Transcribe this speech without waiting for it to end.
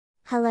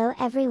Hello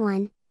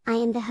everyone, I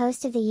am the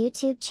host of the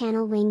YouTube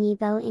channel Wang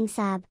YIBO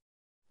ENGSUB.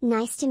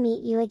 Nice to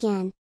meet you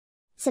again.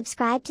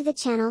 Subscribe to the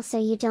channel so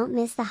you don't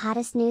miss the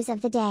hottest news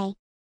of the day.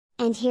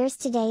 And here's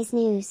today's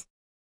news.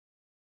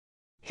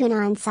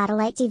 Hunan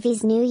Satellite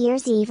TV's New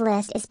Year's Eve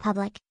list is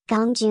public.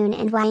 Gong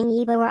and Wang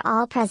YIBO are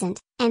all present,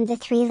 and the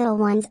three little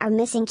ones are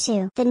missing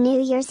too. The New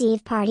Year's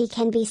Eve party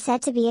can be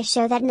said to be a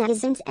show that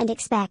netizens and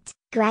expect,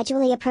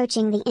 gradually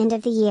approaching the end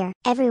of the year.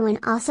 Everyone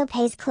also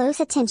pays close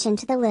attention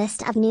to the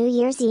list of New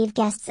Year's Eve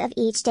guests of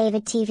each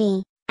David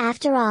TV.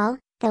 After all,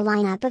 the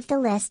lineup of the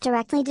list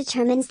directly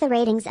determines the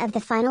ratings of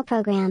the final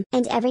program.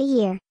 And every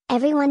year,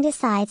 everyone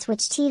decides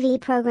which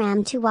TV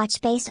program to watch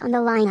based on the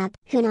lineup.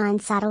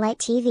 Hunan Satellite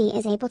TV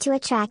is able to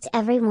attract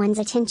everyone's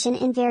attention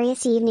in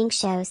various evening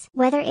shows.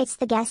 Whether it's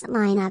the guest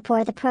lineup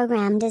or the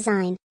program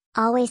design,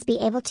 always be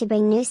able to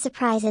bring new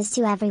surprises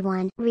to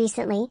everyone.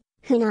 Recently,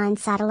 Hunan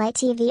Satellite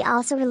TV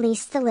also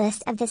released the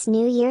list of this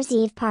New Year's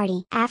Eve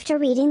party. After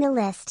reading the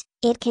list,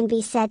 it can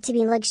be said to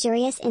be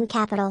luxurious in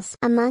capitals.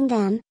 Among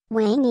them,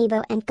 Wang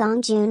YIBO and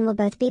Gong will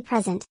both be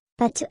present,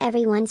 but to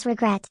everyone's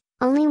regret,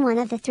 only one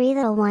of the three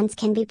little ones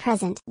can be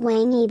present.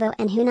 Wang YIBO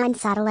and Hunan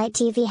Satellite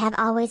TV have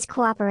always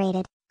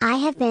cooperated. I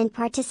have been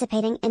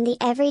participating in the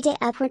Everyday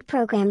Upward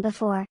program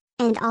before,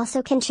 and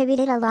also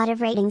contributed a lot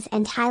of ratings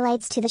and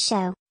highlights to the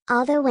show.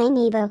 Although Wang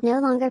YIBO no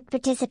longer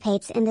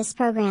participates in this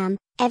program,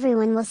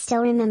 everyone will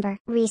still remember.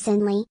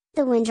 Recently,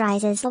 the Wind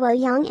Rises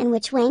Luoyang, in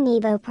which Wang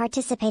YIBO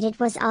participated,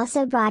 was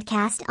also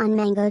broadcast on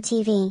Mango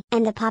TV.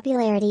 And the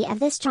popularity of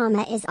this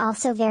drama is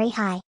also very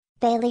high.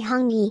 Baili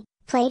Hongyi,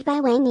 played by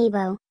Wang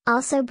YIBO,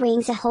 also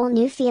brings a whole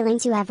new feeling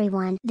to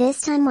everyone.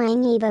 This time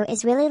Wang YIBO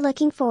is really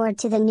looking forward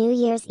to the New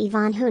Year's Eve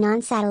on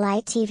Hunan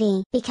Satellite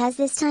TV, because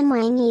this time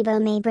Wang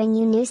YIBO may bring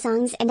you new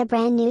songs and a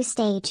brand new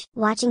stage.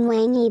 Watching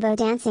Wang YIBO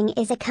dancing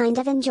is a kind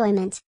of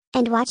enjoyment,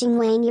 and watching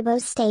Wang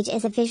YIBO's stage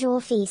is a visual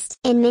feast.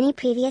 In many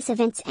previous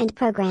events and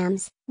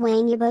programs,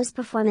 Wang YIBO's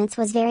performance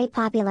was very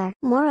popular.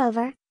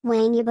 Moreover,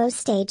 Wang YIBO's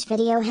stage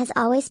video has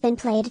always been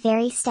played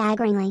very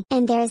staggeringly,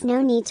 and there is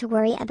no need to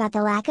worry about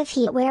the lack of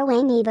heat where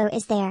Wang YIBO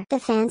is there. The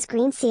fans'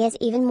 green sea is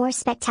even more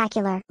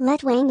spectacular.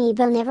 Let Wang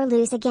YIBO never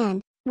lose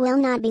again. Will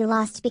not be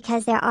lost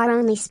because there are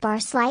only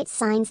sparse light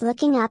signs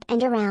looking up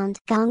and around.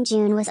 Gong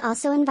was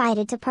also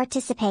invited to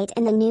participate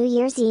in the New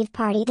Year's Eve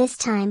party this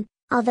time,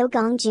 although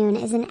Gong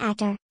is an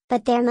actor,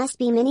 but there must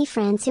be many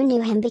friends who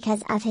knew him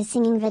because of his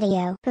singing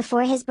video.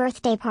 Before his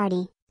birthday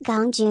party,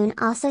 Gong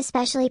also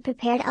specially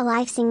prepared a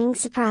live singing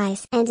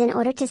surprise. And in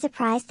order to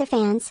surprise the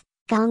fans,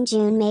 Gong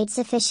made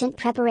sufficient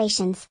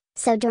preparations,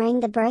 so during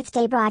the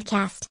birthday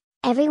broadcast,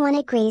 everyone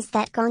agrees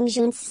that Gong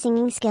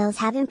singing skills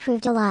have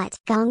improved a lot.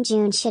 Gong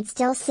should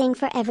still sing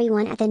for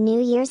everyone at the New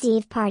Year's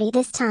Eve party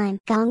this time.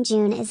 Gong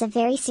is a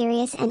very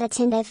serious and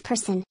attentive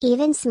person.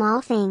 Even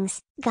small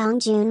things, Gong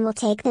will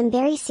take them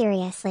very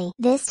seriously.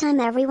 This time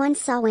everyone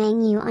saw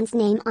Wang Yuan's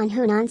name on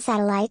Hunan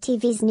Satellite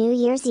TV's New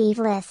Year's Eve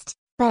list,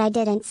 but I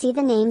didn't see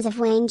the names of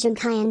Wang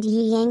Junkai and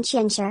Yang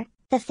Qianshi.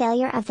 The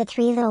failure of the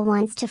three little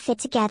ones to fit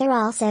together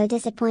also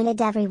disappointed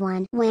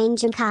everyone. Wang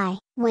Junkai,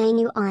 Wang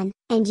Yuan,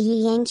 and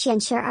Yang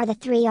Qianshi are the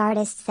three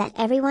artists that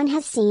everyone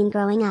has seen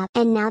growing up.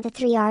 And now the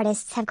three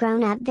artists have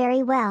grown up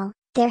very well.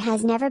 There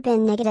has never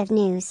been negative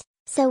news,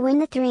 so when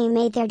the three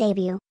made their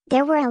debut,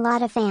 there were a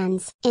lot of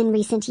fans. In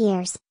recent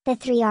years, the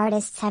three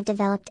artists have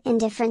developed in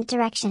different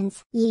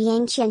directions.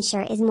 Yang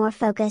Qianshi is more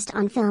focused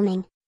on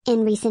filming.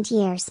 In recent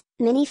years,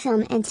 many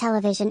film and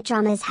television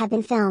dramas have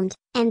been filmed,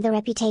 and the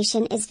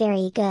reputation is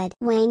very good.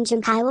 Wang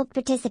Junkai will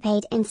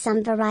participate in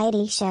some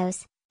variety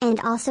shows, and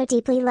also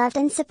deeply loved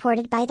and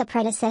supported by the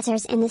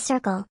predecessors in the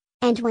circle,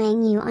 and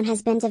Wang Yuan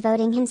has been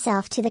devoting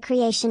himself to the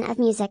creation of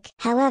music.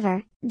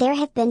 However, there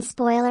have been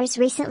spoilers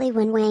recently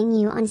when Wang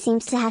Yuan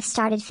seems to have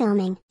started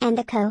filming. And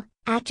the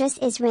co-actress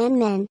is Ran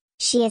Min.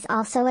 She is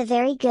also a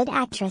very good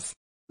actress.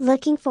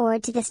 Looking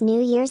forward to this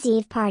New Year's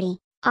Eve party.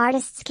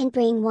 Artists can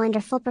bring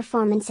wonderful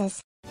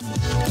performances.